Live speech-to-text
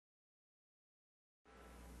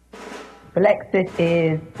Blexit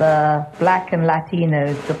is the Black and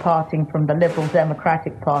Latinos departing from the Liberal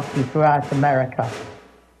Democratic Party throughout America.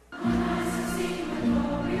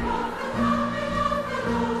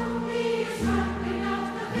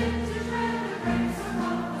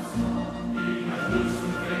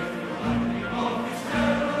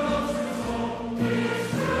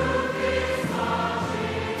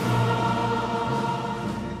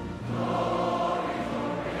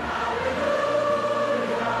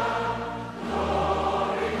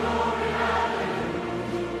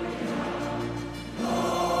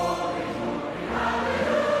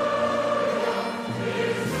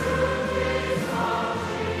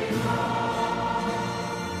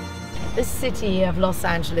 The city of Los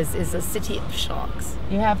Angeles is a city of sharks.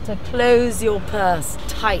 You have to close your purse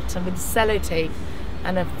tight and with sellotape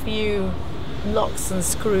and a few locks and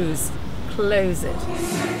screws, close it.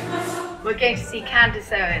 We're going to see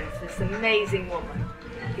Candace Owens, this amazing woman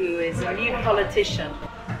who is a new politician,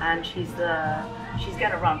 and she's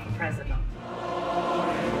going to run for president.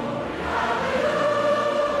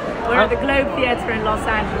 We're at the Globe Theatre in Los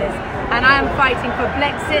Angeles, and I am fighting for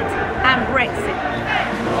Blexit and Brexit.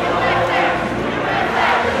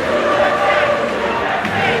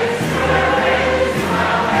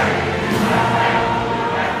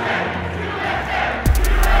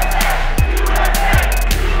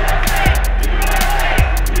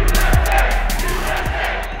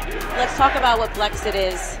 Let's talk about what Blexit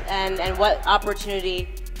is and what opportunity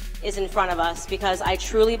is in front of us, because I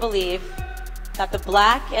truly believe that the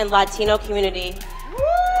Black and Latino community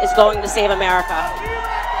is going to save America.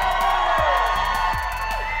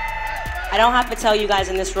 I don't have to tell you guys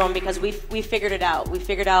in this room, because we figured it out. We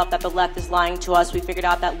figured out that the left is lying to us. We figured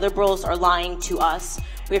out that liberals are lying to us.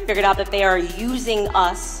 We figured out that they are using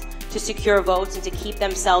us to secure votes and to keep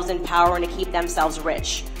themselves in power and to keep themselves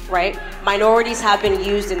rich, right? Minorities have been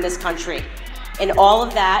used in this country, and all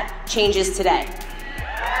of that changes today.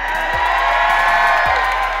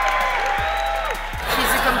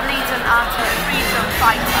 She's a complete and utter freedom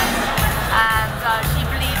fighter, and she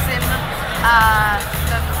believes in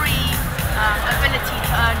the free ability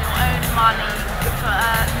to earn your own money, to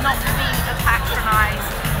not be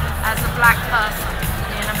patronized as a black person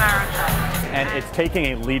in America. And it's taking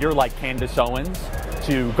a leader like Candace Owens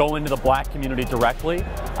to go into the black community directly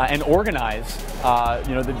and organize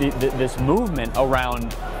this movement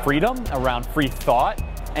around freedom, around free thought.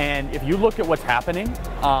 And if you look at what's happening,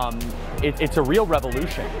 it's a real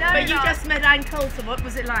revolution. But you just met Coulter. What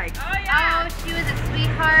was it like? Oh, yeah. Oh, she was a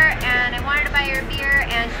sweetheart, and I wanted to buy her a beer,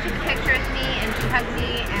 and she took a picture with me, and she hugged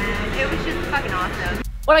me, and it was just fucking awesome.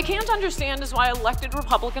 What I can't understand is why elected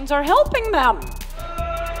Republicans are helping them.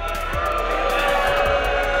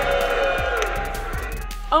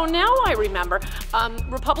 Oh, now I remember.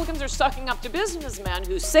 Republicans are sucking up to businessmen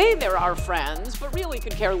who say they're our friends, but really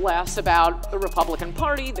could care less about the Republican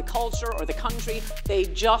Party, the culture, or the country. They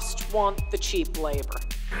just want the cheap labor.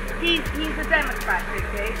 He's a Democrat, you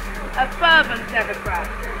see, a fervent Democrat,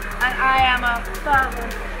 and I am a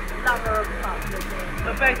fervent lover of Trump,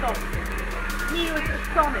 but both opposites. He was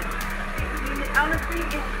astonished. Honestly,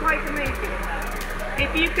 it's quite amazing.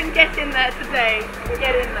 If you can get in there today,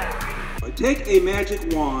 get in there. Take a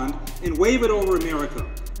magic wand and wave it over America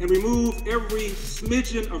and remove every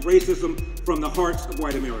smidgen of racism from the hearts of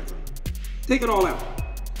white America. Take it all out.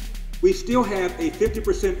 We still have a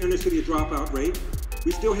 50% inner city dropout rate.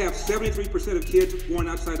 We still have 73% of kids born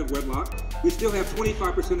outside of wedlock. We still have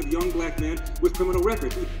 25% of young black men with criminal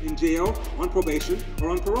records in jail, on probation, or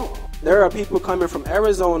on parole. There are people coming from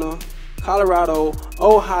Arizona, Colorado,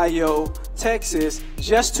 Ohio, Texas,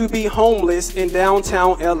 just to be homeless in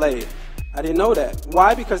downtown LA. I didn't know that.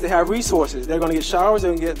 Why? Because they have resources. They're going to get showers.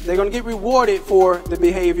 They're going to get rewarded for the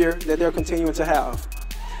behavior that they're continuing to have.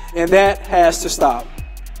 And that has to stop.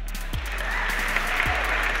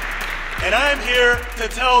 And I'm here to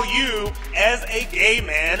tell you, as a gay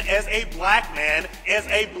man, as a black man, as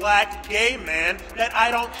a black gay man, that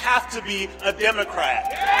I don't have to be a Democrat.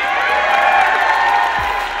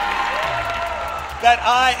 That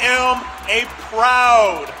I am a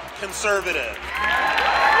proud conservative.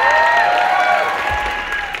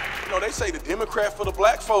 You know, they say the Democrat for the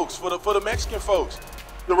black folks, for the Mexican folks.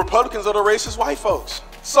 The Republicans are the racist white folks.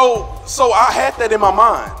 So I had that in my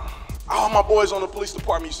mind. All my boys on the police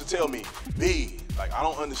department used to tell me, B, like, I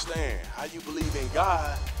don't understand how you believe in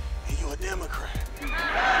God and you're a Democrat.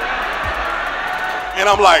 And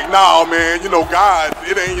I'm like, nah, man, you know, God,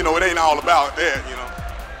 it ain't all about that, you know.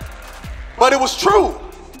 But it was true.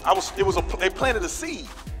 They planted a seed.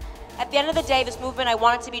 At the end of the day, this movement, I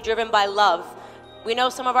want it to be driven by love. We know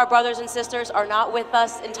some of our brothers and sisters are not with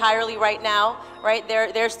us entirely right now, right?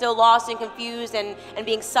 They're still lost and confused and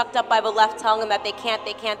being sucked up by the left, telling them that they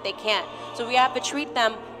can't. So we have to treat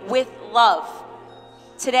them with love.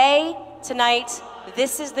 Today, tonight,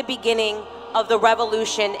 this is the beginning of the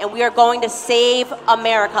revolution, and we are going to save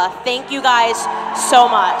America. Thank you guys so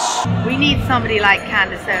much. We need somebody like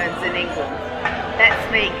Candace Owens in England.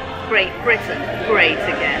 Let's make Great Britain great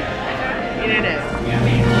again. You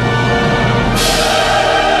know.